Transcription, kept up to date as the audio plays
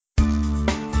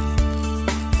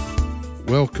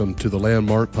Welcome to the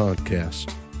Landmark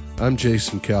Podcast. I'm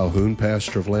Jason Calhoun,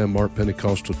 pastor of Landmark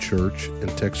Pentecostal Church in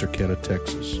Texarkana,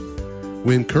 Texas.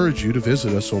 We encourage you to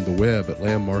visit us on the web at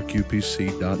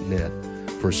landmarkupc.net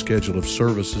for a schedule of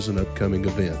services and upcoming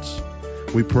events.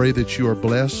 We pray that you are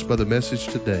blessed by the message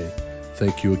today.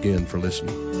 Thank you again for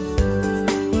listening.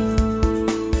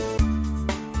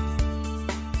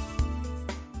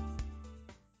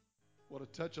 What a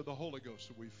touch of the Holy Ghost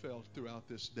that we felt throughout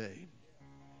this day.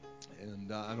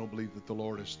 And I don't believe that the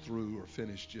Lord is through or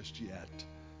finished just yet.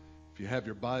 If you have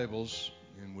your Bibles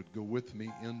and would go with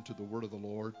me into the Word of the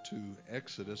Lord to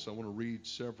Exodus, I want to read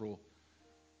several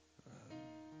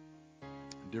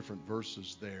different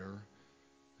verses there.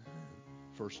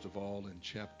 First of all, in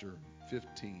chapter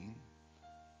 15,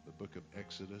 the book of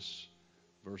Exodus,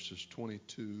 verses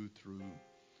 22 through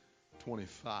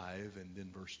 25, and then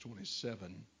verse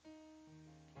 27.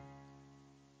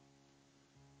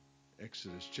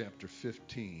 Exodus chapter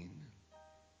 15,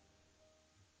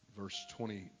 verse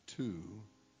 22.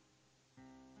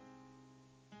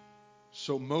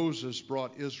 So Moses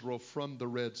brought Israel from the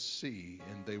Red Sea,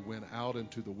 and they went out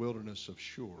into the wilderness of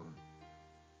Shur.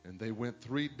 And they went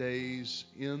 3 days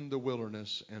in the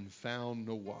wilderness and found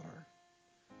no water.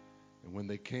 And when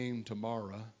they came to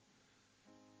Marah,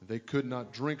 they could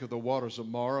not drink of the waters of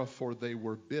Marah, for they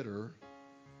were bitter.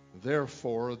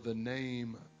 Therefore the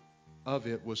name of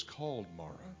it was called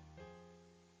Marah.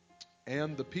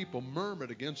 And the people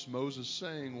murmured against Moses,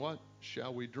 saying, What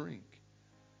shall we drink?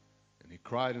 And he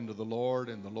cried unto the Lord,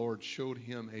 and the Lord showed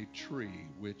him a tree,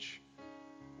 which,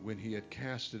 when he had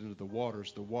cast it into the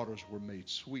waters were made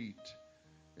sweet.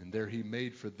 And there he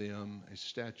made for them a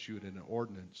statute and an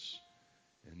ordinance,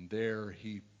 and there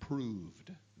he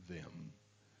proved them.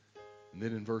 And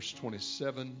then in verse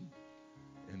 27,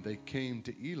 and they came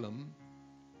to Elim,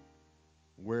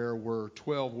 where were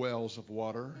 12 wells of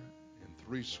water, and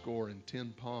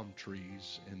 70 palm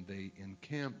trees, and they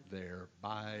encamped there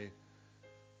by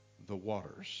the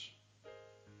waters.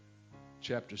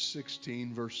 Chapter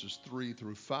 16, verses 3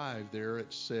 through 5, there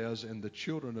it says, And the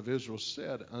children of Israel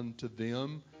said unto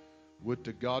them, Would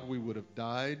to God we would have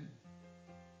died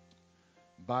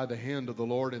by the hand of the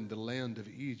Lord in the land of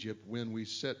Egypt, when we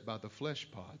sat by the flesh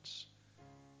pots,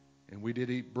 and we did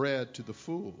eat bread to the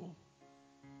full.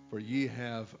 For ye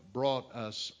have brought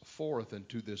us forth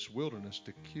into this wilderness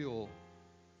to kill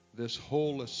this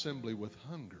whole assembly with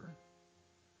hunger.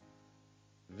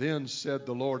 Then said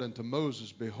the Lord unto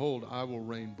Moses, Behold, I will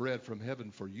rain bread from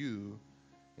heaven for you,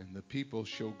 and the people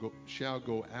shall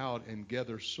go out and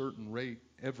gather certain rate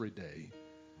every day,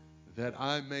 that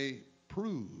I may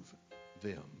prove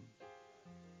them,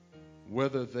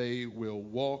 whether they will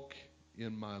walk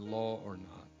in my law or not.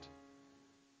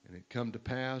 And it come to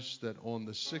pass that on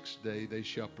the 6th day they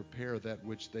shall prepare that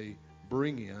which they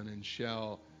bring in, and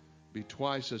shall be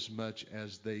twice as much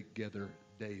as they gather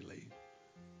daily.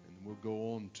 And we'll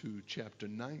go on to chapter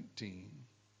 19.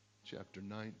 Chapter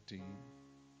 19.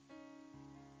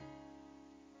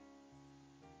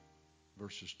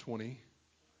 Verses 20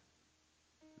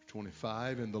 through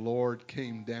 25. And the Lord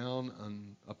came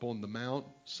down upon the Mount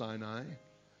Sinai,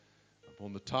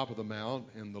 on the top of the mount,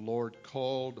 and the Lord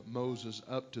called Moses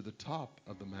up to the top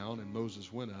of the mount, and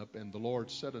Moses went up. And the Lord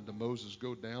said unto Moses,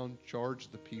 Go down, charge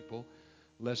the people,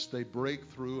 lest they break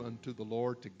through unto the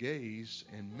Lord to gaze,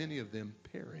 and many of them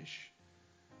perish.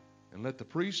 And let the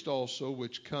priests also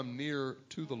which come near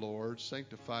to the Lord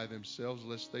sanctify themselves,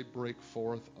 lest they break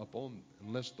forth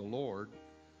unless the Lord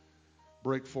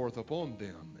break forth upon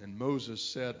them. And Moses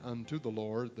said unto the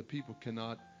Lord, The people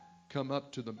cannot come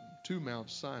up to Mount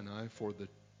Sinai, for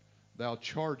thou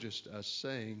chargest us,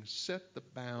 saying, Set the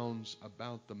bounds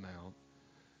about the mount,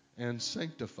 and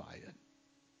sanctify it.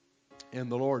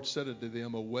 And the Lord said unto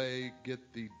them, Away,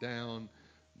 get thee down,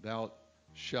 thou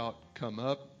shalt come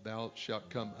up, thou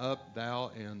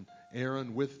and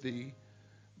Aaron with thee,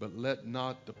 but let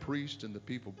not the priest and the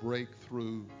people break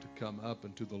through to come up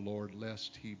unto the Lord,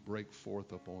 lest he break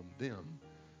forth upon them.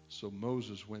 So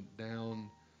Moses went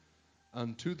down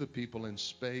unto the people and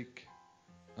spake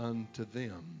unto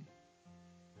them.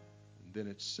 And then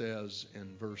it says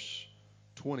in verse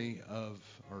 20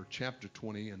 chapter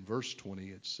 20 and verse 20,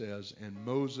 it says, And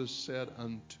Moses said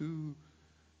unto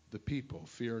the people,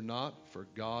 Fear not, for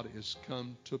God is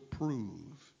come to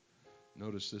prove.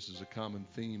 Notice this is a common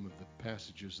theme of the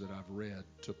passages that I've read,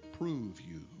 to prove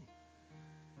you,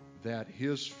 that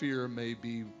his fear may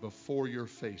be before your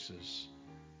faces,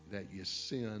 that ye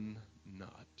sin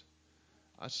not.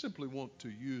 I simply want to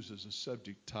use as a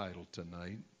subject title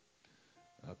tonight,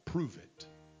 Prove It.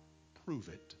 Prove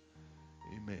It.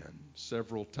 Amen.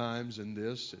 Several times in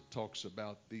this, it talks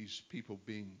about these people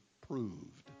being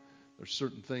proved. There's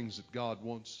certain things that God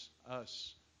wants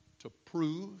us to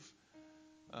prove.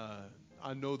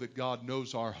 I know that God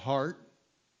knows our heart.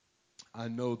 I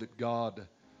know that God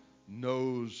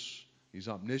knows, He's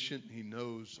omniscient. He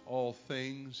knows all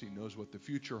things. He knows what the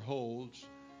future holds.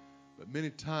 But many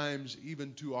times,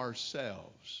 even to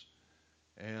ourselves,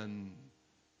 and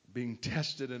being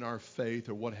tested in our faith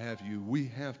or what have you, we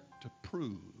have to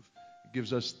prove. It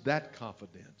gives us that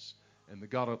confidence. And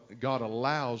God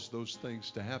allows those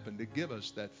things to happen to give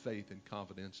us that faith and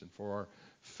confidence and for our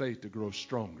faith to grow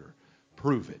stronger.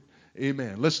 Prove it.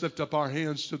 Amen. Let's lift up our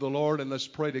hands to the Lord and let's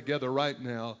pray together right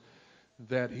now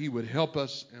that He would help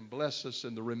us and bless us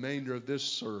in the remainder of this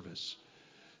service.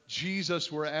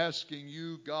 Jesus, we're asking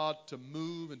you, God, to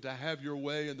move and to have your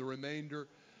way in the remainder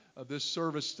of this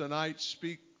service tonight.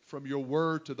 Speak from your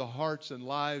word to the hearts and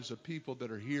lives of people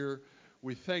that are here.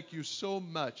 We thank you so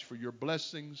much for your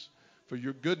blessings, for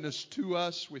your goodness to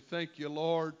us. We thank you,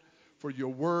 Lord, for your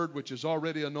word, which is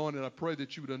already anointed. I pray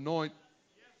that you would anoint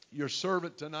your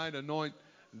servant tonight, anoint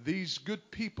these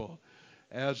good people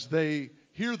as they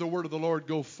hear the word of the Lord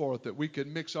go forth, that we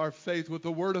can mix our faith with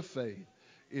the word of faith.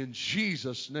 In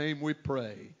Jesus' name we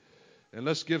pray. And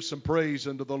let's give some praise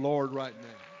unto the Lord right now.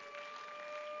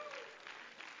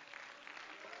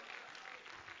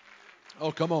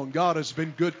 Oh, come on. God has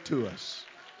been good to us.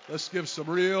 Let's give some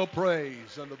real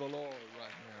praise unto the Lord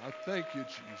right now. I thank you,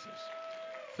 Jesus.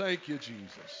 Thank you,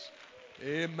 Jesus.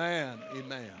 Amen.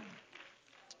 Amen.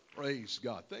 Praise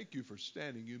God. Thank you for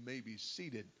standing. You may be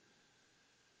seated.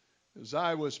 As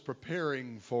I was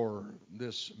preparing for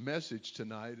this message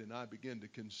tonight and I began to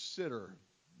consider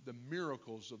the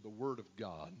miracles of the Word of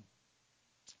God,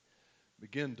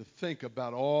 begin to think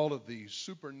about all of these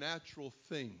supernatural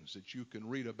things that you can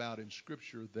read about in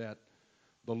Scripture that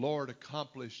the Lord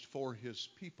accomplished for His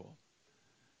people.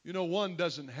 You know, one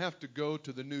doesn't have to go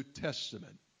to the New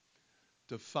Testament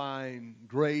to find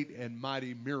great and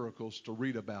mighty miracles to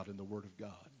read about in the Word of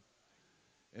God.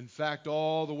 In fact,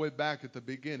 all the way back at the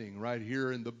beginning, right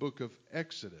here in the book of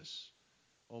Exodus,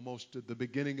 almost at the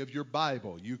beginning of your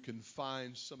Bible, you can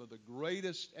find some of the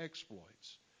greatest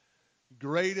exploits,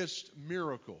 greatest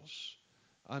miracles.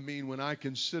 I mean, when I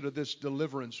consider this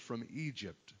deliverance from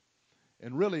Egypt,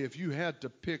 and really if you had to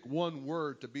pick one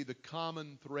word to be the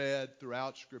common thread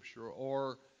throughout Scripture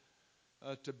or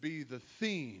to be the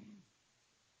theme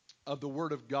of the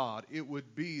Word of God, it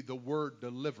would be the word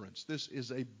deliverance. This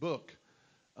is a book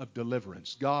of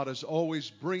deliverance. God is always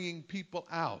bringing people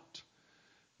out,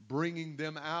 bringing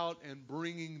them out and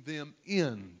bringing them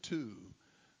into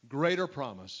greater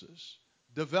promises,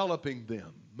 developing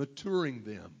them, maturing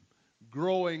them,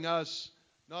 growing us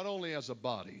not only as a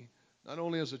body, not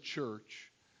only as a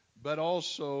church, but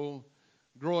also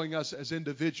growing us as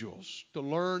individuals to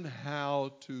learn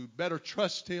how to better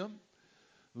trust Him,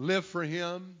 live for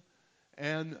Him,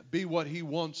 and be what He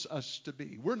wants us to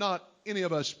be. We're not any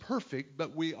of us perfect,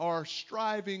 but we are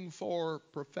striving for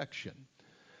perfection.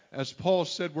 As Paul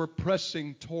said, we're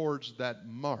pressing towards that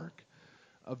mark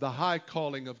of the high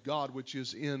calling of God, which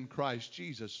is in Christ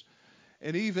Jesus.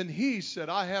 And even he said,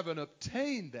 I haven't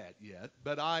obtained that yet,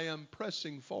 but I am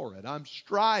pressing for it. I'm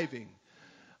striving.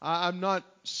 I'm not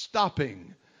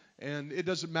stopping. And it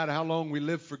doesn't matter how long we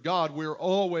live for God, we're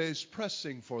always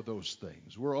pressing for those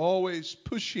things. We're always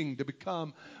pushing to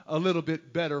become a little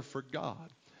bit better for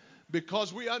God.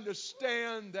 Because we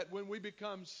understand that when we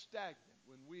become stagnant,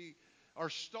 when we are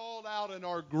stalled out in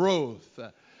our growth,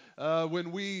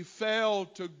 when we fail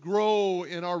to grow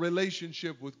in our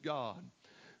relationship with God,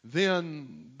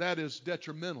 then that is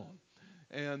detrimental.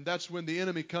 And that's when the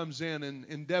enemy comes in and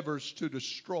endeavors to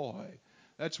destroy.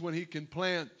 That's when he can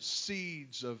plant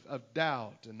seeds of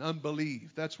doubt and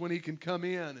unbelief. That's when he can come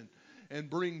in and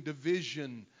bring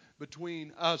division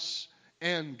between us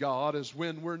and God, is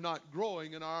when we're not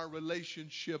growing in our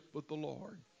relationship with the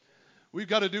Lord. We've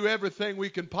got to do everything we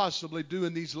can possibly do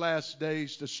in these last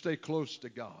days to stay close to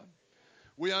God.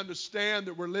 We understand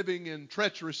that we're living in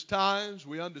treacherous times.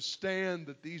 We understand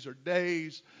that these are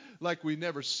days like we've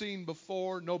never seen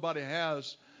before. Nobody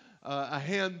has a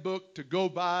handbook to go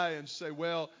by and say,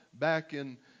 well, back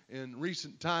in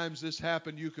recent times this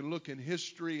happened. You can look in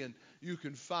history and you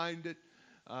can find it.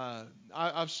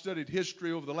 I've studied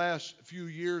history over the last few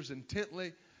years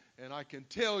intently, and I can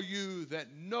tell you that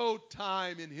no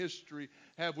time in history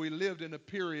have we lived in a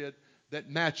period that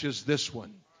matches this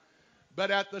one.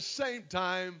 But at the same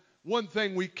time, one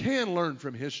thing we can learn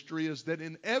from history is that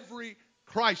in every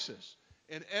crisis,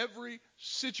 in every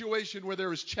situation where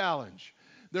there is challenge,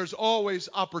 there's always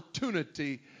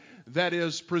opportunity that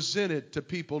is presented to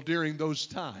people during those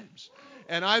times.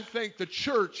 And I think the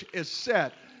church is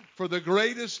set for the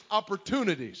greatest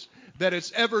opportunities that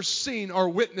it's ever seen or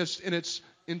witnessed in its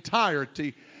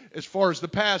entirety as far as the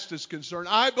past is concerned.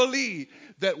 I believe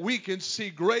that we can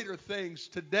see greater things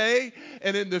today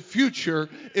and in the future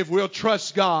if we'll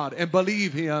trust God and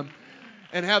believe Him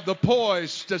and have the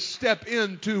poise to step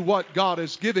into what God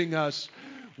is giving us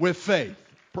with faith.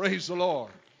 Praise the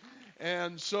Lord.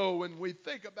 And so when we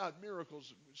think about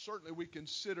miracles, certainly we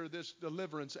consider this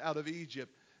deliverance out of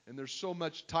Egypt. And there's so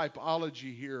much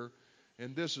typology here.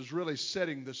 And this is really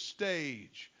setting the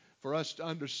stage for us to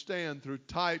understand through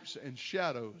types and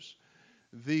shadows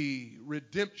the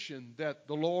redemption that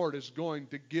the Lord is going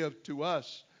to give to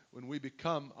us when we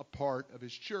become a part of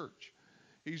His church.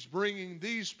 He's bringing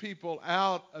these people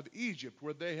out of Egypt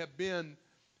where they have been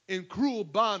in cruel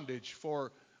bondage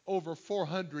for over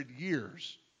 400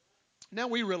 years. Now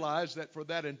we realize that for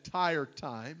that entire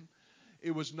time,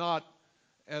 it was not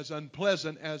as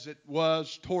unpleasant as it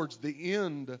was towards the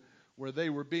end where they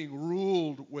were being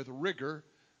ruled with rigor.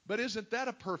 But isn't that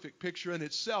a perfect picture in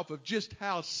itself of just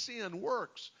how sin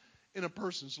works in a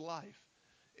person's life?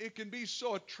 It can be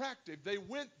so attractive. They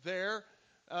went there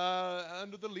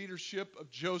under the leadership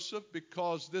of Joseph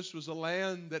because this was a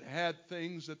land that had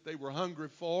things that they were hungry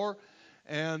for,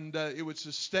 and it would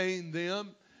sustain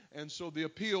them. And so the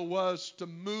appeal was to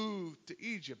move to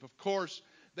Egypt. Of course,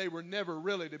 they were never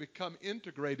really to become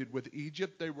integrated with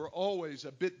Egypt. They were always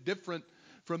a bit different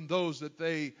from those that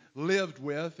they lived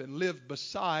with and lived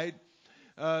beside.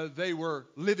 They were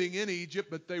living in Egypt,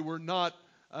 but they were not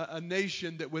a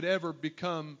nation that would ever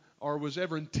become or was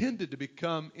ever intended to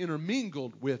become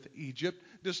intermingled with Egypt.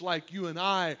 Just like you and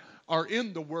I are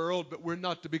in the world, but we're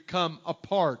not to become a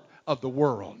part of the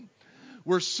world.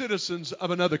 We're citizens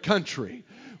of another country.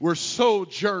 We're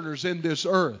sojourners in this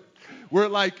earth. We're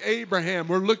like Abraham.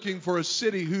 We're looking for a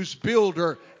city whose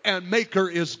builder and maker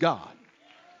is God.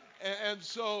 And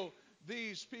so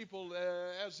these people,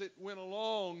 as it went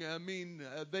along,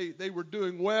 they were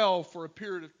doing well for a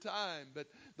period of time. But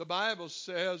the Bible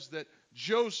says that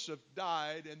Joseph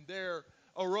died, and there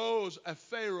arose a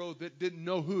Pharaoh that didn't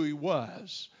know who he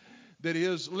was. That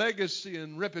his legacy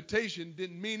and reputation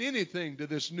didn't mean anything to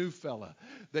this new fella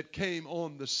that came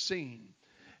on the scene.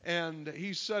 And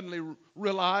he suddenly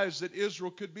realized that Israel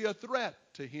could be a threat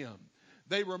to him.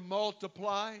 They were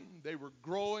multiplying, they were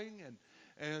growing,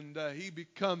 and he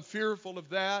became fearful of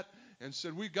that and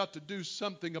said, we've got to do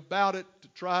something about it to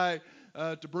try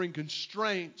to bring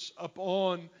constraints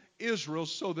upon Israel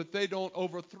so that they don't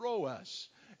overthrow us.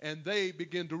 And they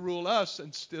begin to rule us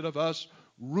instead of us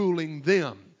ruling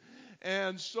them.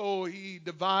 And so he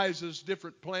devises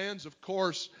different plans. Of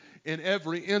course, in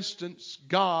every instance,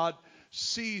 God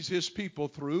sees His people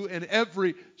through. In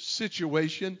every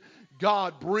situation,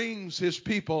 God brings His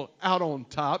people out on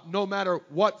top, no matter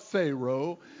what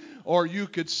Pharaoh, or you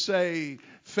could say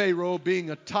Pharaoh being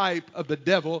a type of the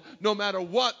devil, no matter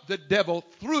what the devil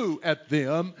threw at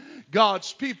them,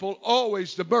 God's people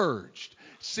always emerged.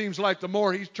 Seems like the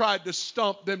more he tried to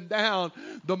stomp them down,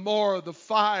 the more the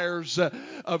fires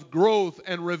of growth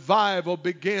and revival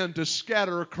began to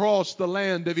scatter across the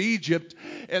land of Egypt.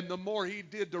 And the more he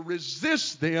did to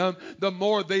resist them, the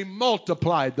more they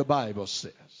multiplied, the Bible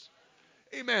says.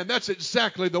 Amen. That's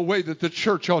exactly the way that the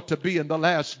church ought to be in the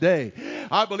last day.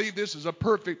 I believe this is a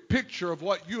perfect picture of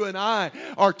what you and I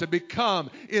are to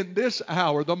become in this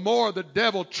hour. The more the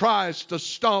devil tries to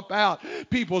stomp out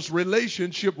people's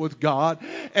relationship with God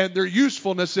and their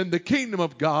usefulness in the kingdom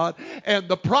of God and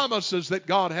the promises that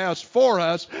God has for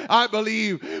us, I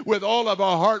believe with all of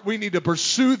our heart we need to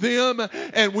pursue them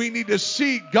and we need to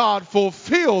see God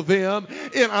fulfill them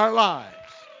in our lives.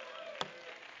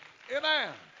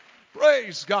 Amen.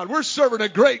 Praise God. We're serving a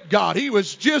great God.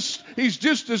 He's just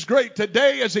as great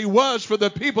today as He was for the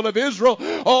people of Israel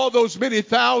all those many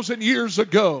thousand years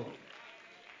ago.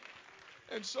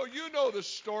 And so you know the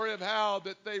story of how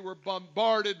that they were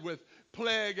bombarded with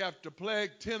plague after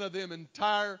plague, 10 of them in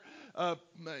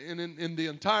the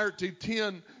entirety,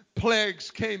 10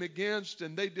 plagues came against,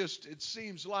 and it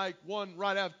seems like one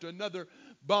right after another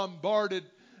bombarded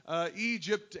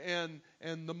Egypt, and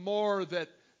the more that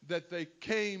they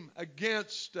came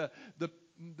against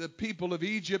the people of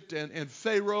Egypt and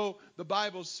Pharaoh, the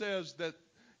Bible says that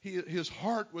his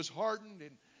heart was hardened,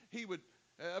 and he would,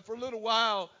 for a little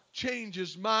while, change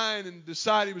his mind and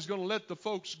decide he was going to let the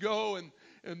folks go,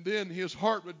 and then his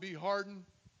heart would be hardened,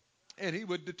 and he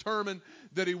would determine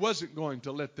that he wasn't going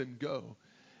to let them go.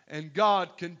 And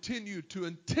God continued to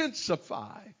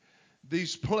intensify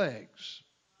these plagues.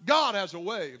 God has a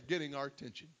way of getting our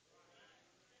attention.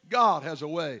 God has a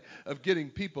way of getting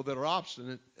people that are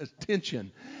obstinate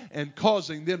attention and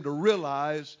causing them to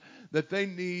realize that they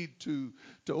need to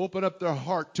open up their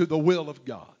heart to the will of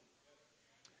God.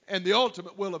 And the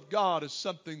ultimate will of God is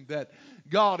something that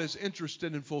God is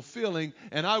interested in fulfilling,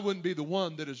 and I wouldn't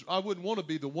want to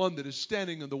be the one that is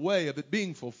standing in the way of it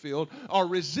being fulfilled or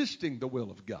resisting the will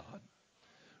of God.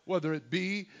 Whether it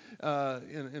be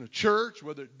in a church,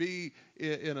 whether it be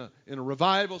in a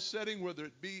revival setting, whether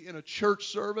it be in a church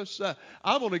service,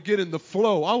 I want to get in the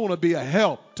flow. I want to be a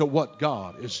help to what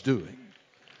God is doing.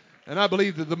 And I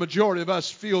believe that the majority of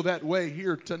us feel that way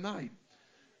here tonight.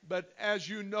 But as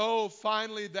you know,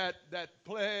 finally that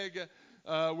plague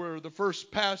where the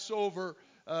first Passover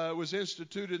was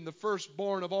instituted, and the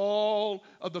firstborn of all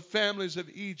of the families of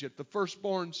Egypt, the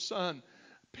firstborn son,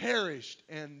 perished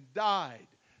and died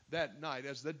that night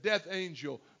as the death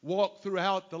angel walked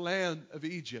throughout the land of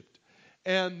Egypt.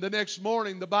 And the next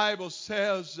morning, the Bible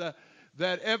says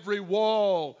that every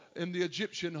wall in the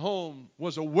Egyptian home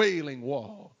was a wailing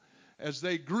wall as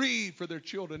they grieved for their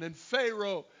children. And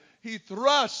Pharaoh, he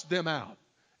thrust them out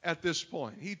at this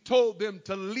point. He told them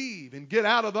to leave and get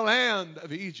out of the land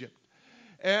of Egypt.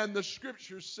 And the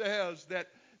scripture says that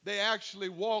they actually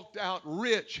walked out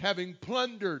rich, having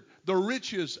plundered the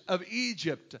riches of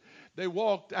Egypt. They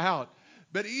walked out.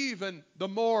 But even the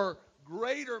more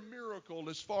greater miracle,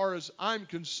 as far as I'm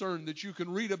concerned, that you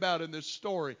can read about in this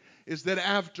story, is that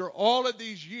after all of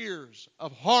these years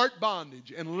of hard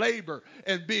bondage and labor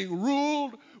and being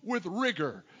ruled with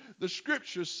rigor, the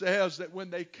scripture says that when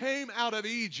they came out of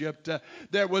Egypt,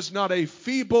 there was not a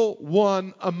feeble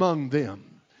one among them.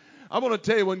 I want to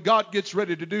tell you, when God gets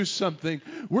ready to do something,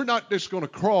 we're not just going to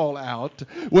crawl out.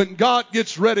 When God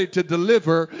gets ready to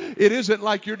deliver, it isn't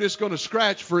like you're just going to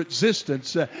scratch for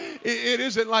existence. It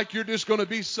isn't like you're just going to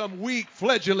be some weak,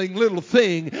 fledgling little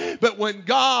thing. But when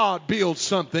God builds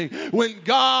something, when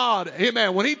God,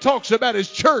 amen, when He talks about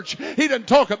His church, He doesn't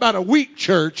talk about a weak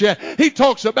church. He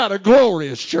talks about a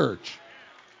glorious church.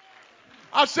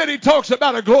 I said He talks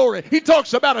about a glory. He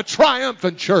talks about a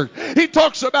triumphant church. He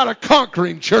talks about a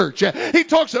conquering church. He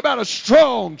talks about a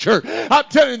strong church. I'm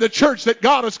telling you, the church that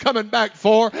God is coming back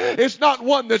for is not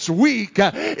one that's weak.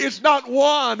 It's not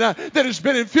one that has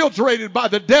been infiltrated by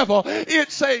the devil.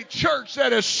 It's a church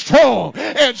that is strong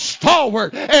and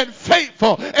stalwart and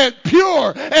faithful and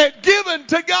pure and given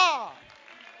to God.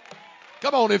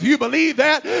 Come on, if you believe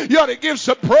that, you ought to give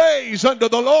some praise unto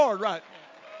the Lord right now.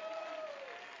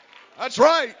 That's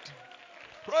right.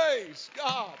 Praise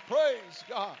God. Praise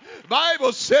God. The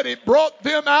Bible said He brought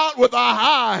them out with a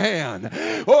high hand.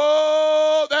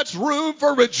 Oh, that's room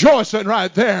for rejoicing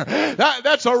right there.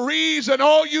 That's a reason.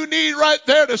 All you need right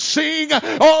there to sing.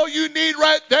 All you need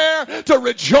right there to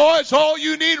rejoice. All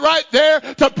you need right there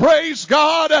to praise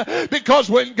God. Because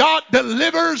when God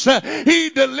delivers, He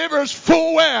delivers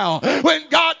full well. When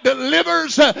God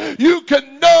delivers, you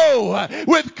can know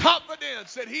with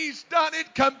confidence that He's done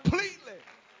it completely.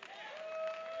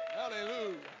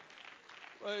 Hallelujah.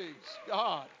 Praise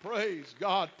God. Praise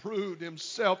God. Proved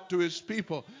Himself to His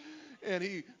people. And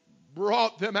He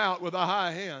brought them out with a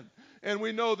high hand. And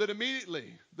we know that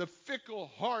immediately the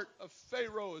fickle heart of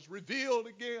Pharaoh is revealed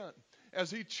again as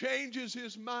he changes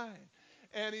his mind.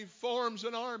 And he forms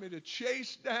an army to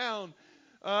chase down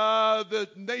the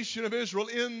nation of Israel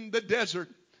in the desert.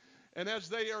 And as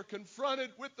they are confronted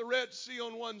with the Red Sea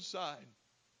on one side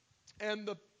and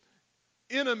the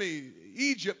enemy,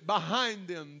 Egypt, behind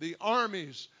them, the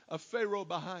armies of Pharaoh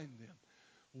behind them.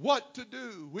 What to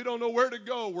do? We don't know where to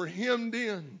go. We're hemmed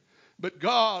in. But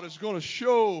God is going to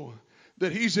show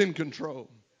that He's in control.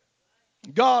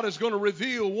 God is going to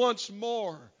reveal once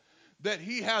more that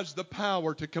He has the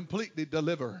power to completely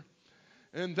deliver.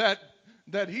 And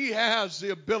that He has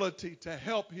the ability to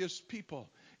help His people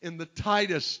in the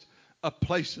tightest of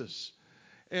places.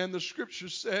 And the scripture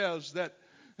says that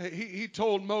He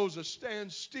told Moses,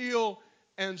 stand still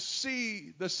and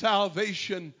see the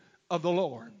salvation of the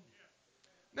Lord.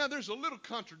 Now, there's a little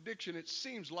contradiction, it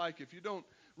seems like, if you don't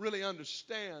really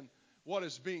understand what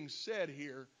is being said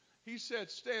here. He said,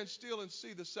 stand still and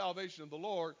see the salvation of the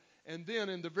Lord. And then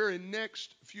in the very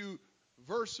next few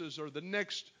verses, or the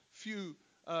next few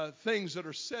things that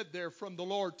are said there from the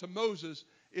Lord to Moses,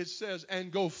 it says,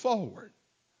 and go forward.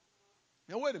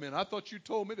 Now, wait a minute. I thought you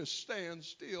told me to stand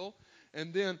still.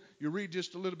 And then you read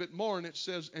just a little bit more and it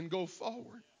says, and go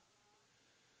forward.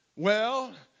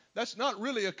 Well, that's not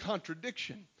really a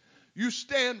contradiction. You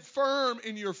stand firm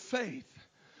in your faith.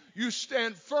 You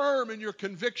stand firm in your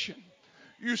conviction.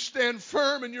 You stand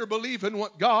firm in your belief in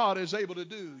what God is able to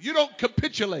do. You don't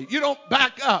capitulate. You don't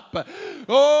back up.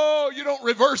 Oh, you don't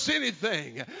reverse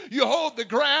anything. You hold the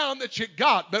ground that you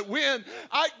got. But when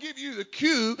I give you the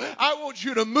cue, I want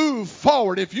you to move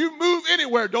forward. If you move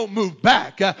anywhere, don't move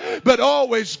back, but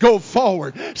always go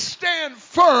forward. Stand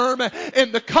firm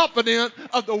in the confidence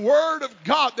of the Word of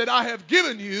God that I have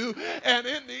given you. And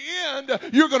in the end,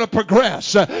 you're going to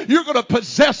progress. You're going to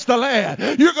possess the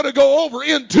land. You're going to go over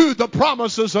into the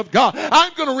promises of God.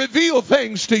 I'm going to reveal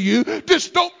things to you.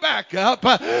 Just don't back up.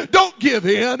 Don't give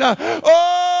in. Don't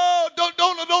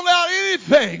allow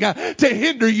anything to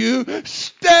hinder you.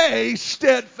 Stay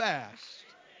steadfast.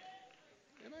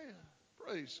 Amen.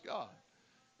 Praise God.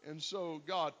 And so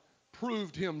God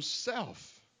proved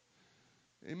himself.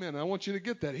 Amen. I want you to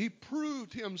get that. He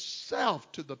proved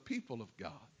himself to the people of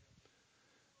God.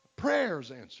 Prayers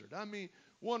answered. I mean,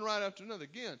 one right after another.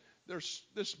 Again,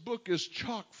 this book is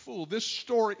chock full. This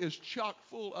story is chock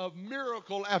full of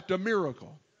miracle after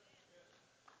miracle.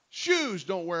 Shoes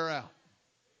don't wear out.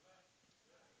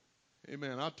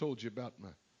 Amen. I told you about my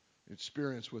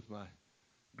experience with my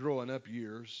growing up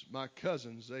years. My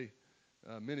cousins,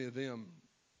 many of them,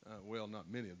 well,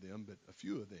 not many of them, but a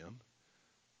few of them,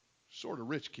 sort of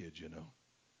rich kids, you know.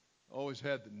 Always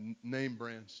had the name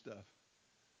brand stuff.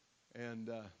 And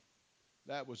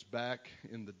that was back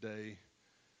in the day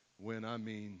when,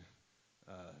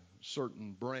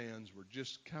 certain brands were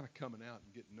just kind of coming out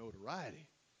and getting notoriety.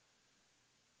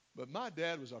 But my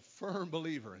dad was a firm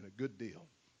believer in a good deal.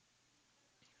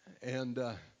 And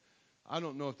I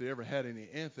don't know if they ever had any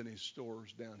Anthony's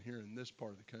stores down here in this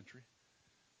part of the country,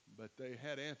 but they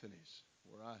had Anthony's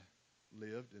where I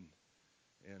lived,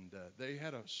 and they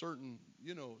had a certain,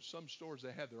 some stores,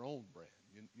 they had their own brand.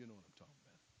 You know what I'm talking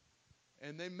about.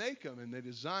 And they make them, and they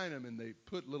design them, and they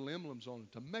put little emblems on them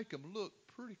to make them look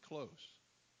pretty close.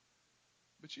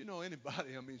 But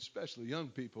anybody, especially young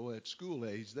people at school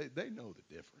age, they know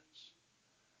the difference.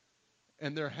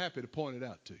 And they're happy to point it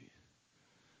out to you.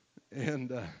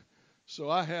 And so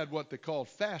I had what they called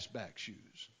fastback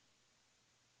shoes.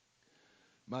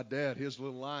 My dad, his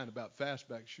little line about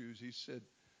fastback shoes, he said,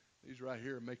 these right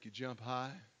here make you jump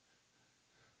high.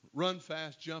 Run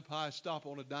fast, jump high, stop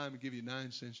on a dime, and give you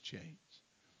 9 cents change.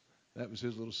 That was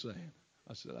his little saying.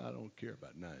 I said, I don't care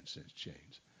about 9 cents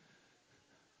change.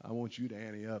 I want you to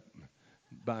ante up and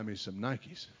buy me some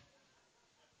Nikes.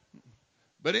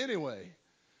 But anyway,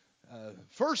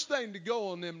 first thing to go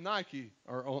on them Nike.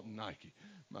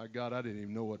 My God, I didn't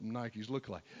even know what Nikes look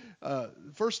like.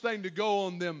 First thing to go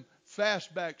on them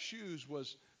fastback shoes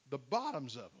was the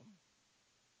bottoms of them.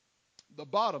 The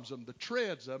bottoms of them, the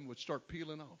treads of them would start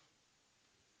peeling off.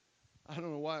 I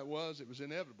don't know why it was. It was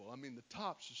inevitable. The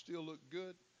tops would still look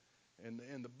good, and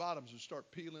the bottoms would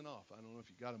start peeling off. I don't know if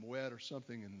you got them wet or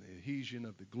something, and the adhesion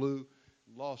of the glue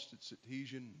lost its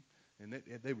adhesion, and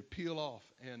they would peel off.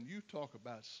 And you talk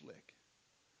about slick.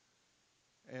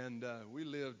 And we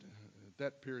lived, at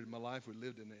that period of my life, we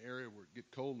lived in an area where it'd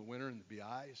get cold in the winter and there'd be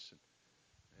ice,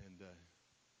 and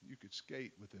you could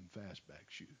skate with them fastback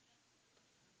shoes.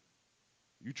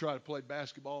 You try to play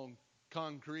basketball on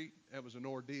concrete, that was an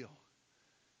ordeal.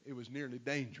 It was nearly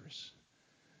dangerous.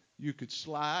 You could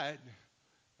slide.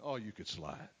 Oh, you could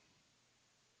slide.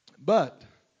 But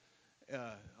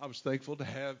I was thankful to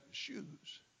have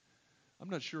shoes. I'm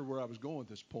not sure where I was going at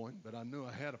this point, but I knew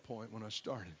I had a point when I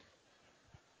started.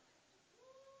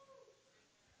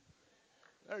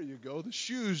 There you go. The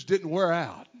shoes didn't wear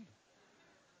out.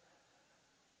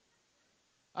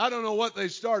 I don't know what they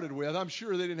started with. I'm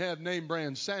sure they didn't have name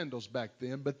brand sandals back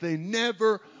then, but they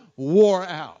never wore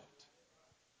out.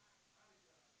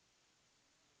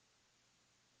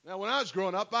 Now, when I was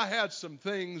growing up, I had some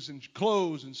things and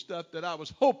clothes and stuff that I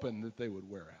was hoping that they would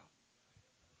wear out.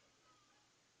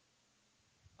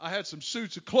 I had some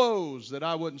suits of clothes that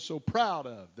I wasn't so proud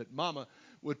of that Mama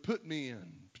would put me in,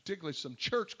 particularly some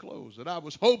church clothes that I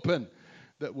was hoping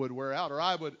that would wear out, or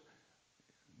I would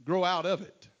grow out of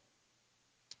it.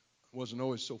 Wasn't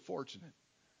always so fortunate.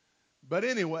 But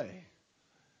anyway,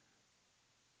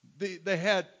 they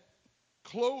had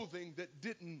clothing that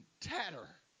didn't tatter,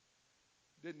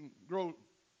 didn't grow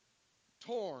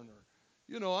torn, or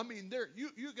you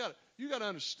got to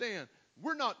understand,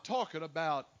 we're not talking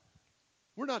about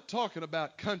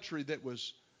country that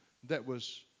was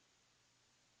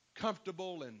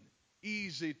comfortable and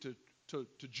easy to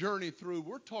journey through.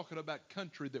 We're talking about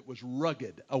country that was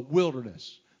rugged, a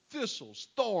wilderness. Thistles,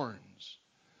 thorns.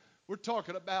 We're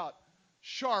talking about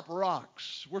sharp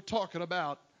rocks. We're talking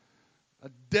about a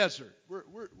desert.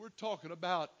 We're talking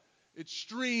about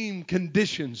extreme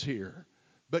conditions here.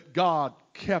 But God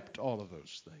kept all of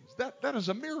those things. That is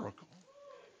a miracle.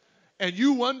 And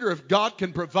you wonder if God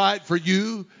can provide for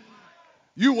you.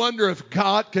 You wonder if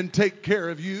God can take care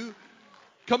of you.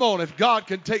 Come on, if God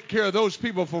can take care of those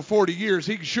people for 40 years,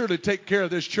 He can surely take care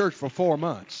of this church for 4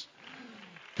 months.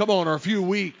 Come on, or a few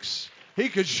weeks. He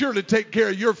could surely take care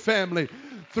of your family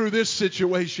through this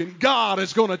situation. God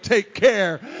is going to take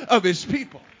care of His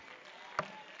people.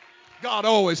 God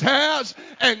always has,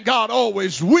 and God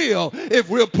always will, if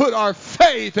we'll put our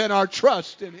faith and our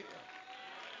trust in Him.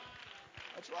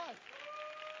 That's right.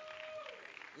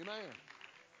 Amen.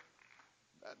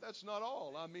 That's not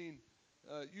all. I mean,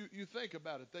 you think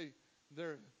about it.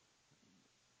 They're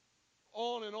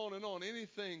on and on and on.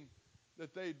 Anything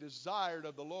that they desired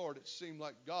of the Lord, it seemed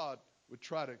like God would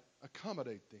try to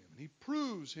accommodate them. He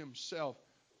proves Himself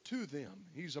to them.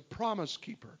 He's a promise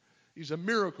keeper. He's a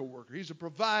miracle worker. He's a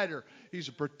provider. He's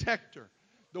a protector.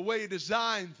 The way He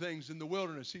designed things in the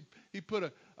wilderness, He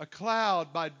put a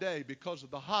cloud by day because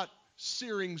of the hot,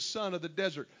 searing sun of the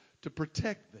desert to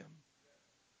protect them.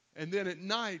 And then at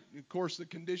night, of course, the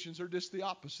conditions are just the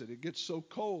opposite. It gets so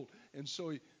cold, and so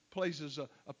He places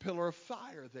a pillar of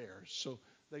fire there so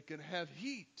they can have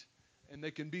heat and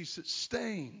they can be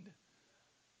sustained.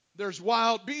 There's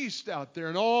wild beasts out there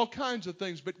and all kinds of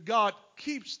things, but God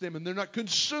keeps them and they're not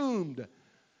consumed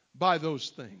by those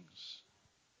things.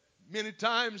 Many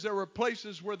times there were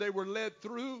places where they were led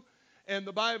through, and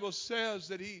the Bible says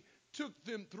that He took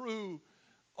them through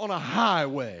on a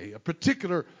highway, a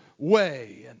particular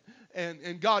way,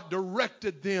 and God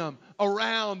directed them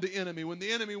around the enemy. When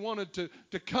the enemy wanted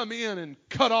to come in and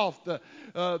cut off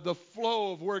the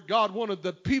flow of where God wanted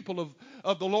the people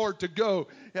of the Lord to go,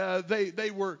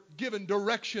 they were given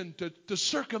direction to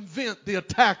circumvent the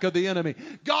attack of the enemy.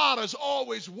 God is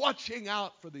always watching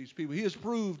out for these people. He has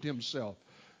proved Himself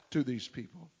to these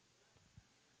people.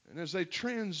 And as they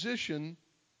transition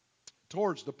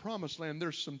towards the promised land,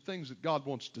 there's some things that God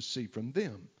wants to see from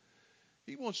them.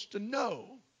 He wants to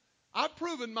know, I've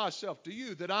proven myself to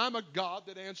you that I'm a God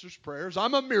that answers prayers.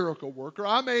 I'm a miracle worker.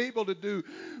 I'm able to do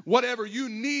whatever you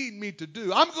need me to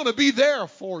do. I'm going to be there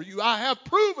for you. I have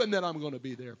proven that I'm going to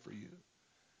be there for you.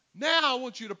 Now I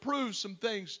want you to prove some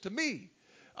things to me.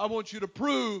 I want you to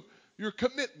prove your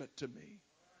commitment to me.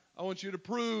 I want you to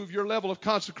prove your level of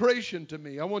consecration to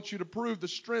me. I want you to prove the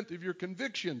strength of your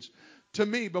convictions to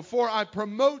me before I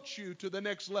promote you to the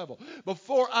next level,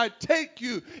 before I take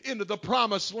you into the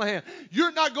promised land.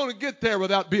 You're not going to get there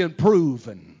without being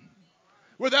proven,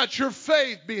 without your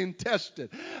faith being tested.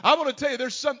 I want to tell you,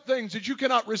 there's some things that you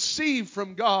cannot receive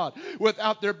from God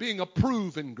without there being a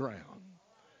proven ground.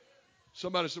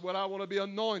 Somebody said, well, I want to be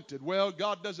anointed. Well,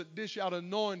 God doesn't dish out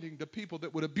anointing to people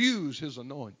that would abuse His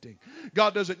anointing.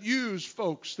 God doesn't use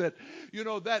folks that,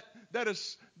 that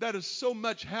is so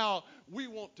much how we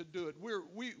want to do it.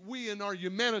 We in our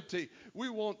humanity, we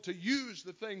want to use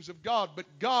the things of God, but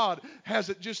God has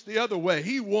it just the other way.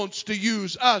 He wants to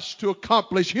use us to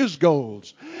accomplish His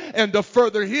goals and to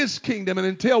further His kingdom. And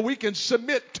until we can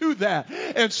submit to that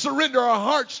and surrender our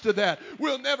hearts to that,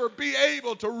 we'll never be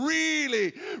able to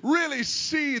really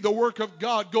see the work of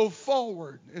God go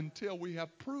forward until we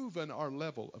have proven our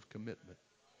level of commitment.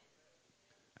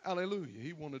 Hallelujah.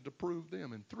 He wanted to prove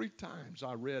them. And 3 times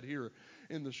I read here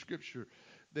in the scripture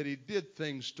that He did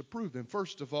things to prove them.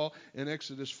 First of all, in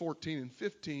Exodus 14 and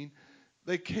 15,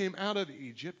 they came out of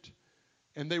Egypt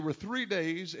and they were 3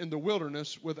 days in the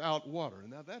wilderness without water.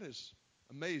 Now that is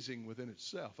amazing within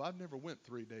itself. I've never went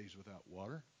 3 days without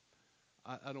water.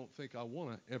 I don't think I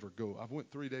want to ever go. I've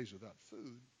went 3 days without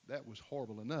food. That was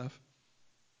horrible enough.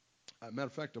 Matter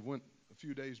of fact, I've went a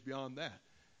few days beyond that,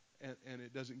 and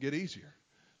it doesn't get easier.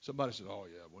 Somebody said, oh,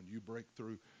 yeah, when you break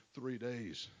through 3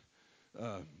 days,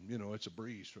 it's a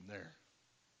breeze from there.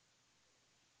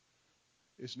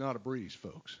 It's not a breeze,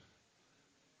 folks.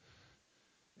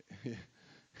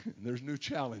 There's new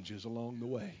challenges along the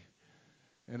way.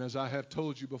 And as I have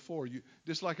told you before,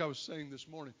 just like I was saying this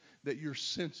morning, that your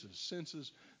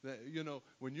senses that,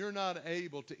 when you're not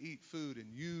able to eat food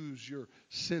and use your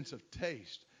sense of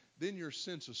taste, then your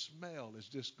sense of smell is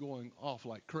just going off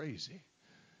like crazy.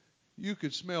 You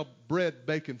could smell bread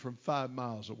baking from 5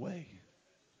 miles away.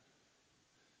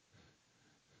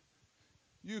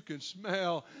 You can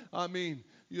smell,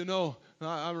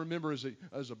 I remember as a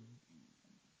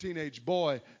teenage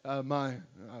boy,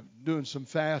 doing some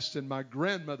fast, and my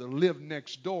grandmother lived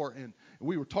next door, and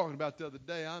we were talking about the other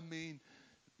day.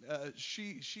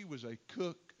 She was a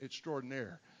cook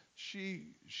extraordinaire. She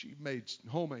made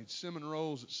homemade cinnamon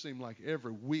rolls. It seemed like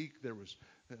every week there was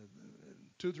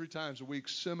 2 or 3 times a week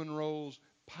cinnamon rolls,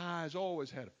 pies. Always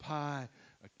had a pie,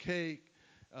 a cake,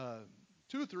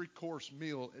 2 or 3 course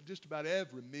meal at just about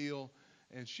every meal,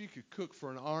 and she could cook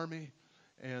for an army.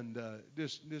 And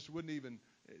this wouldn't even,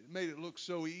 it made it look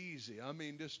so easy. I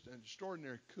mean, just an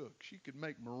extraordinary cook. She could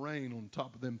make meringue on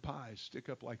top of them pies, stick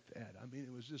up like that. I mean,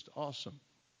 it was just awesome.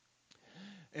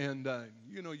 And,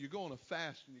 you go on a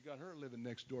fast and you got her living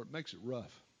next door. It makes it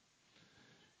rough.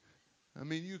 I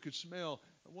mean, you could smell,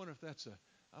 I wonder if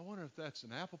that's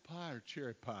an apple pie or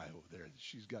cherry pie over there that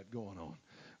she's got going on.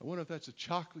 I wonder if that's a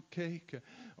chocolate cake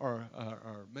or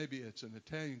maybe it's an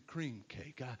Italian cream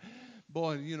cake.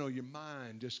 Boy, your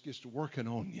mind just gets to working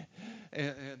on you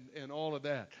and all of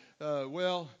that.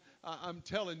 I'm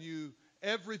telling you,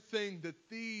 everything that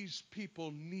these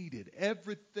people needed,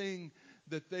 everything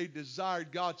that they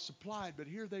desired, God supplied. But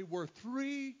here they were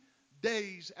 3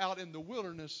 days out in the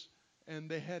wilderness, and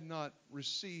they had not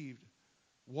received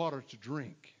water to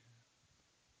drink.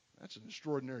 That's an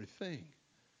extraordinary thing.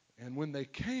 And when they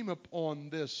came upon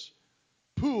this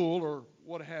pool, or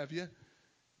what have you,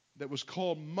 that was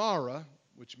called Mara,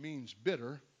 which means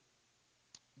bitter,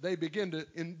 they begin to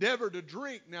endeavor to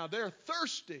drink. Now they're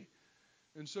thirsty.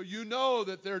 And so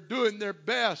that they're doing their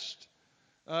best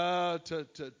to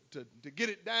get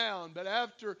it down. But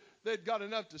after they'd got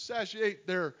enough to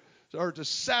to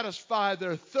satisfy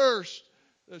their thirst,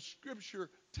 the Scripture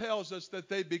tells us that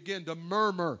they begin to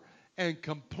murmur and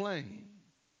complain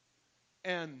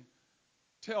and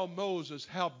tell Moses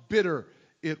how bitter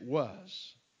it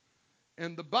was.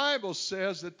 And the Bible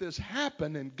says that this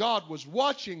happened, and God was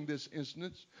watching this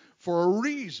instance for a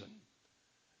reason.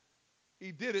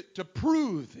 He did it to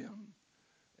prove them.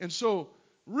 And so,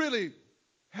 really,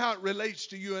 how it relates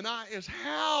to you and I is,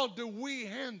 how do we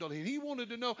handle it? He wanted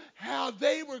to know how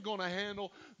they were going to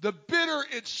handle the bitter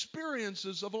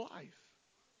experiences of life.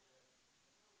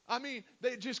 I mean,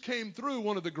 they just came through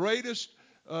one of the greatest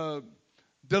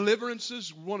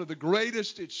deliverances, one of the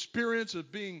greatest experiences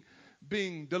of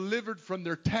being delivered from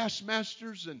their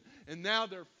taskmasters, and now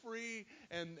they're free,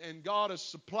 and God has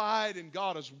supplied, and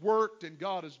God has worked, and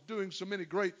God is doing so many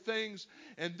great things.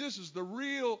 And this is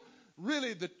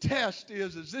really the test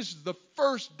is this is the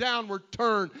first downward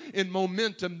turn in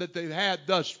momentum that they've had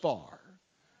thus far.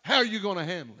 How are you going to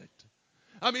handle it?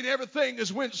 I mean, everything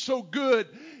has went so good.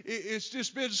 It's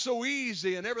just been so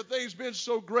easy, and everything's been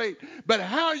so great. But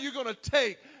how are you going to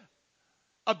take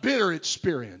a bitter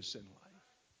experience in life?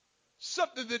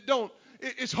 Something that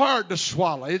it's hard to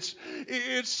swallow. It's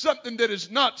something that is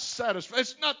not satisfying.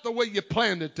 It's not the way you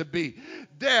planned it to be.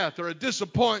 Death or a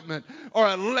disappointment or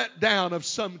a letdown of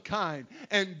some kind.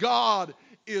 And God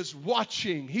is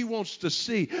watching. He wants to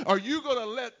see, are you going to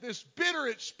let this bitter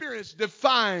experience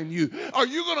define you? Are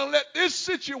you going to let this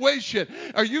situation,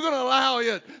 are you going to allow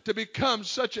it to become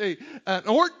such an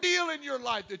ordeal in your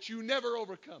life that you never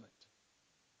overcome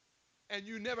it? And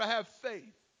you never have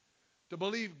faith to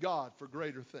believe God for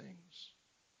greater things.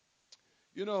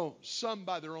 Some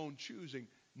by their own choosing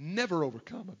never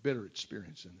overcome a bitter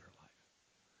experience in their life.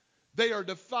 They are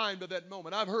defined by that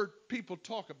moment. I've heard people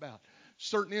talk about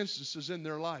certain instances in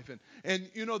their life, and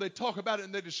they talk about it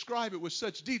and they describe it with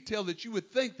such detail that you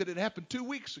would think that it happened 2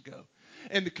 weeks ago.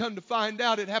 And to come to find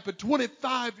out it happened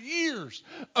 25 years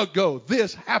ago.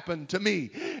 This happened to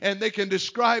me. And they can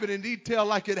describe it in detail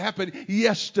like it happened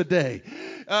yesterday.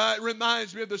 It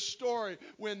reminds me of the story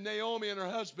when Naomi and her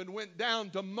husband went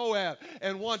down to Moab.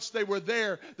 And once they were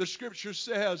there, the Scripture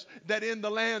says that in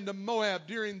the land of Moab,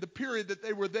 during the period that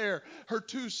they were there, her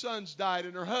 2 sons died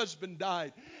and her husband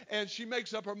died. And she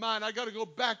makes up her mind, I got to go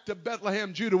back to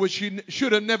Bethlehem, Judah, which she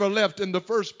should have never left in the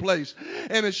first place.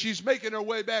 And as she's making her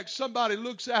way back, somebody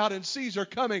looks out and sees her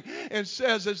coming and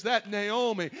says, is that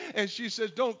Naomi? And she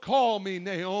says, don't call me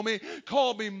Naomi.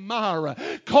 Call me Mara.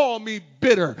 Call me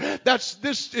bitter. That's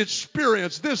this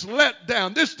experience, this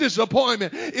letdown, this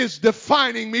disappointment is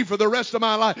defining me for the rest of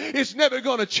my life. It's never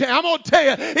going to change. I'm going to tell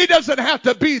you, it doesn't have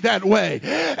to be that way.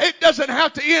 It doesn't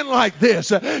have to end like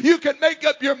this. You can make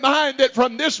up your mind that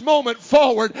from this moment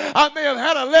forward, I may have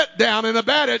had a letdown and a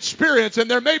bad experience, and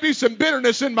there may be some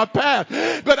bitterness in my past,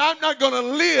 but I'm not going to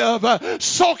live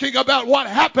sulking about what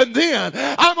happened then.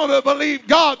 I'm going to believe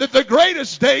God that the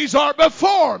greatest days are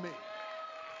before me.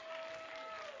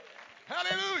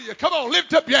 Hallelujah. Come on,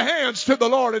 lift up your hands to the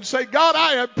Lord and say, God,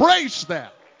 I embrace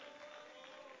that.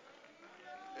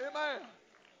 Amen.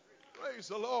 Praise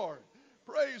the Lord.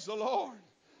 Praise the Lord.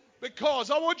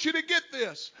 Because I want you to get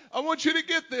this. I want you to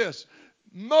get this.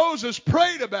 Moses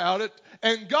prayed about it,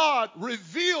 and God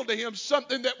revealed to him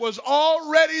something that was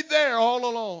already there all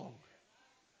along.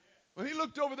 When he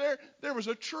looked over there, there was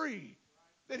a tree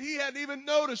that he hadn't even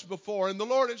noticed before. And the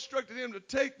Lord instructed him to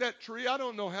take that tree. I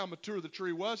don't know how mature the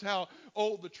tree was, how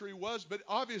old the tree was, but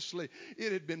obviously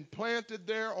it had been planted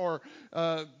there or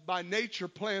by nature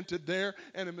planted there,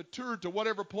 and it matured to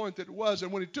whatever point that it was.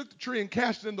 And when he took the tree and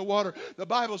cast it in the water, the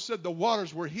Bible said the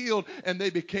waters were healed and they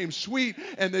became sweet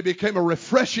and they became a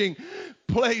refreshing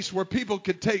place where people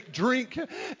could take drink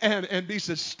and be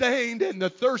sustained and the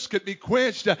thirst could be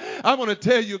quenched. I want to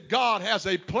tell you, God has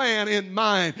a plan in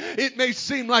mind. It may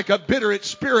seem like a bitter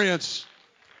experience,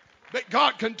 but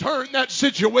God can turn that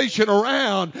situation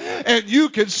around, and you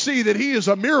can see that he is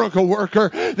a miracle worker,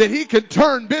 that he can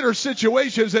turn bitter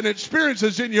situations and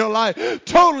experiences in your life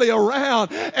totally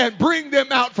around and bring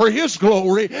them out for his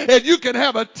glory, and you can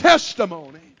have a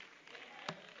testimony.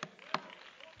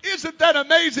 Isn't that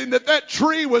amazing that that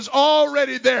tree was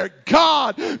already there?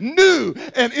 God knew,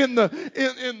 and in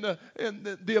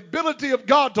the ability of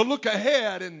God to look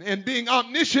ahead and being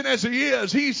omniscient as he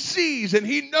is, he sees and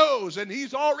he knows, and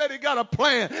he's already got a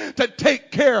plan to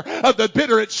take care of the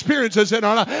bitter experiences in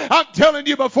our life. I'm telling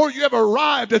you, before you ever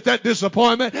arrived at that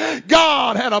disappointment,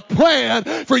 God had a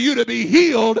plan for you to be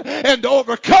healed and to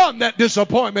overcome that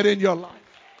disappointment in your life.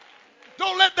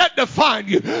 Don't let that define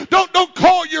you. Don't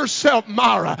call yourself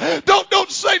Mara. Don't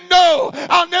say, no,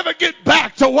 I'll never get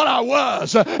back to what I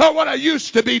was or what I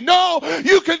used to be. No,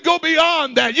 you can go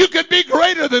beyond that. You can be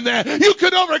greater than that. You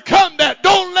can overcome that.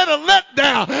 Don't let a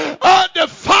letdown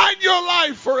define your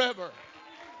life forever.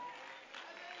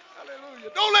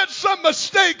 Hallelujah. Don't let some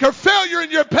mistake or failure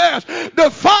in your past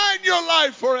define your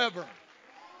life forever.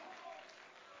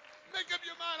 Make up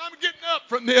your mind, I'm getting up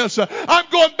from this. I'm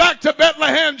going back to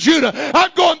Bethlehem, Judah.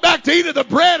 I'm going back to eat of the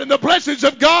bread and the blessings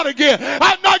of God again.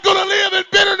 I'm not going to live in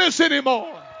bitterness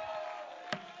anymore.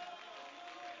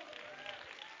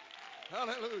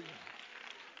 Hallelujah.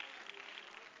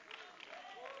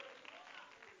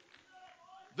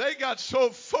 They got so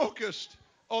focused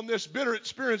on this bitter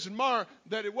experience in Marah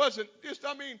that it wasn't just,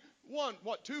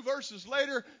 two verses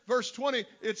later, verse 20,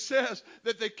 it says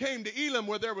that they came to Elim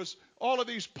where there was all of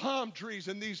these palm trees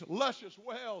and these luscious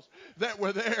wells that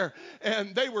were there,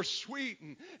 and they were sweet,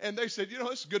 and they said,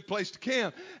 this is a good place to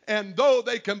camp. And though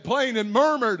they complained and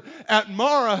murmured at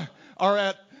Marah or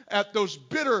at those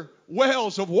bitter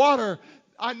wells of water,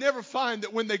 I never find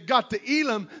that when they got to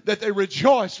Elim that they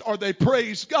rejoiced or they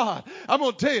praised God. I'm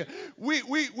going to tell you,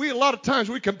 we a lot of times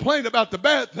we complain about the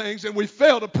bad things and we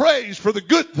fail to praise for the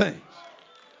good things.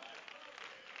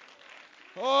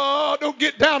 Oh, don't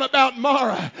get down about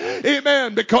Marah.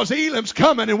 Amen. Because Elim's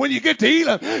coming. And when you get to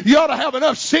Elim, you ought to have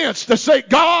enough sense to say,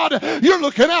 God, you're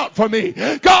looking out for me.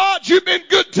 God, you've been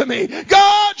good to me.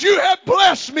 God, you have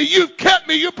blessed me. You've kept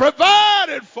me. You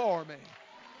provided for me.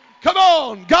 Come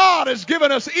on. God has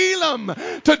given us Elim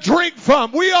to drink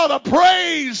from. We ought to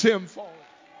praise him for it.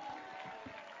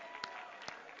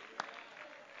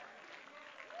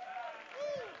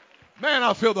 Man,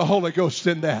 I feel the Holy Ghost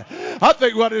in that. I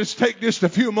think we ought to just take just a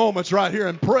few moments right here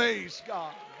and praise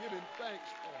God. Give him thanks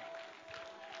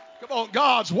for it. Come on,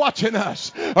 God's watching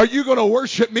us. Are you going to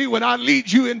worship me when I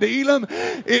lead you into Elim?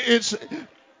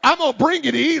 I'm going to bring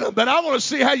you to Elim, but I want to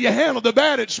see how you handle the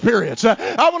bad experience.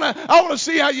 I want to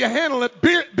see how you handle a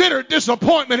bitter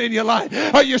disappointment in your life.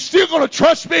 Are you still going to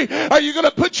trust me? Are you going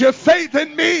to put your faith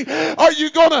in me? Are you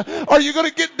going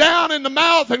to get down in the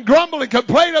mouth and grumble and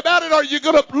complain about it? Are you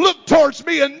going to look towards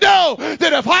me and know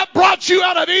that if I brought you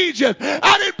out of Egypt,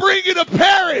 I didn't bring you to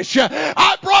perish.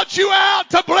 I brought you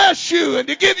out to bless you and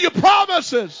to give you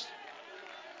promises.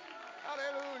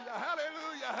 Hallelujah,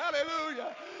 hallelujah,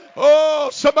 hallelujah. Oh,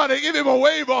 somebody give him a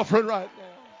wave offering right now.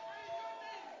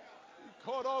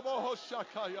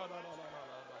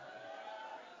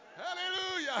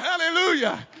 Hallelujah,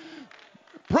 hallelujah.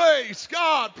 Praise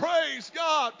God, praise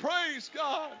God, praise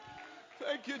God.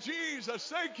 Thank you,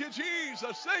 Jesus, thank you,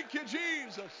 Jesus, thank you,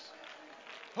 Jesus.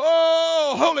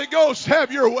 Oh, Holy Ghost,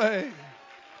 have your way.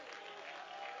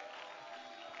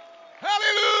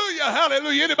 Hallelujah,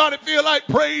 hallelujah. Anybody feel like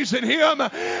praising him?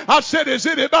 I said, does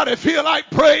anybody feel like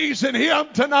praising him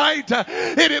tonight?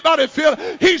 Anybody feel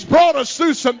he's brought us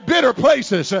through some bitter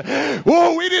places?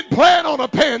 Oh, we didn't plan on a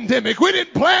pandemic. We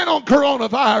didn't plan on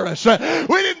coronavirus.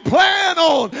 We didn't plan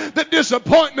on the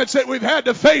disappointments that we've had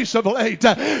to face of late.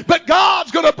 But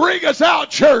God's going to bring us out,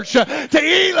 church, to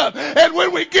Elim. And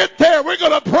when we get there, we're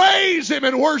going to praise him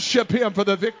and worship him for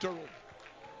the victory.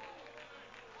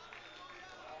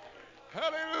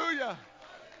 Hallelujah.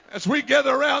 As we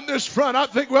gather around this front, I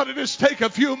think we ought to just take a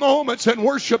few moments and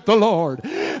worship the Lord.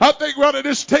 I think we ought to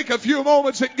just take a few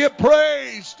moments and give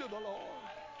praise to the Lord.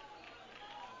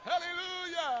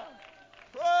 Hallelujah.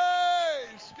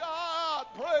 Praise God.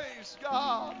 Praise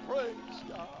God. Praise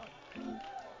God.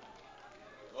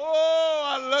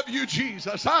 love you,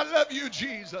 Jesus. I love you,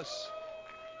 Jesus.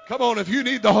 Come on, if you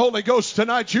need the Holy Ghost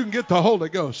tonight, you can get the Holy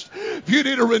Ghost. If you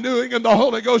need a renewing in the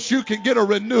Holy Ghost, you can get a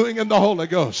renewing in the Holy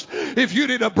Ghost. If you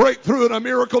need a breakthrough and a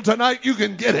miracle tonight, you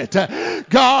can get it.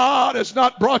 God has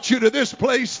not brought you to this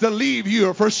place to leave you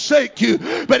or forsake you,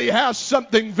 but He has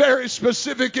something very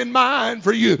specific in mind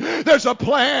for you. There's a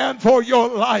plan for your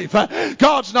life.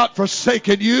 God's not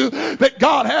forsaken you, but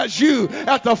God has you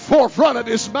at the forefront of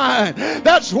His mind.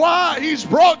 That's why He's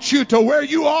brought you to where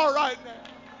you are right now.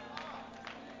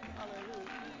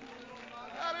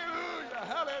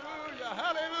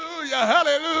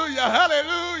 Hallelujah,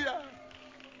 hallelujah.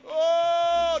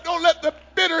 Oh, don't let the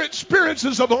bitter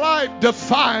experiences of life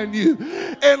define you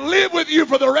and live with you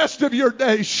for the rest of your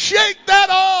days. Shake that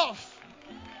off.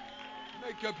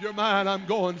 Make up your mind, I'm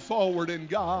going forward in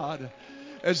God.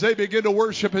 As they begin to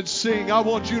worship and sing, I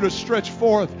want you to stretch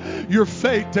forth your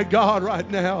faith to God right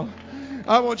now.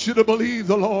 I want you to believe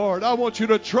the Lord. I want you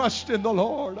to trust in the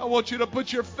Lord. I want you to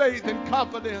put your faith and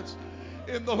confidence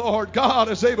in the Lord. God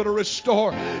is able to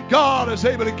restore. God is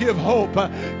able to give hope.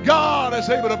 God is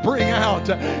able to bring out.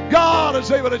 God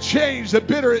is able to change the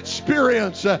bitter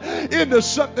experience into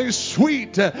something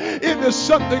sweet, into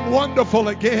something wonderful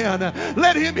again.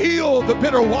 Let Him heal the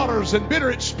bitter waters and bitter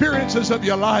experiences of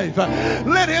your life.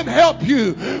 Let Him help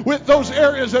you with those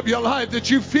areas of your life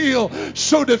that you feel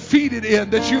so defeated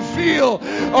in, that you feel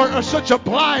are such a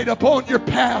blight upon your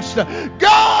past.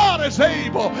 God is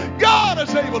able. God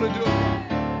is able to do it.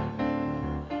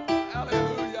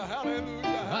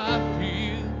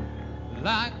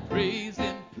 Like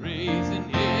praising Him.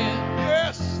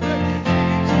 Yes, thank you,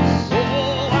 Jesus.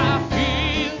 Oh, I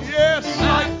feel yes,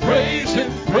 like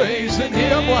praising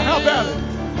Him. Well, how about it?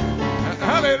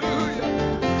 Hallelujah.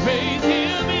 Praise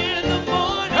Him in the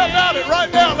morning. How about it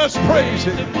right now? Let's praise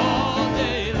Him. All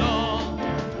day long.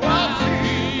 I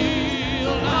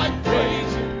feel like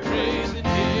praising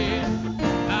Him.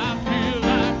 I feel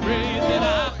like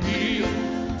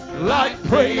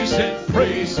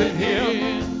praising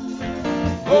Him.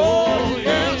 Oh,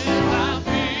 yes. I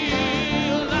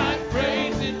feel like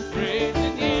praising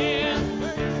Him.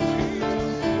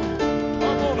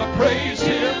 I'm going to praise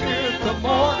Him in the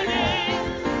morning.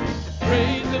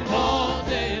 Praise Him all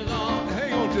day long.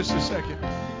 Hang on just a second.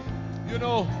 You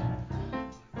know,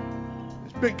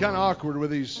 it's been kind of awkward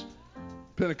with these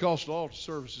Pentecostal altar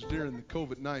services during the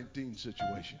COVID-19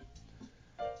 situation.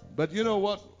 But you know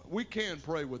what? We can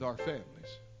pray with our families.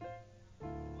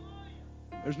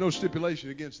 There's no stipulation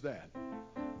against that.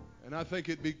 And I think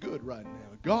it'd be good right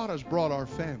now. God has brought our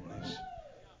families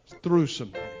through some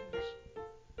things.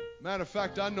 Matter of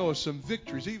fact, I know of some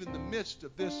victories. Even in the midst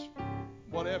of this,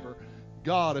 whatever,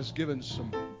 God has given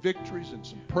some victories and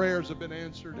some prayers have been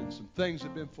answered and some things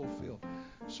have been fulfilled.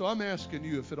 So I'm asking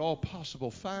you, if at all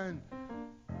possible, find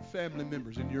family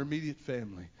members in your immediate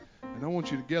family. And I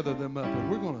want you to gather them up. And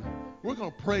we're going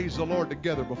to praise the Lord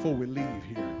together before we leave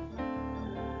here.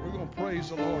 We're going to praise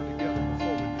the Lord together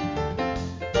before we leave.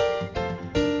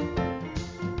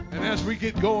 And as we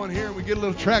get going here and we get a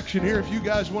little traction here, if you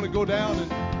guys want to go down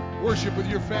and worship with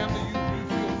your family, you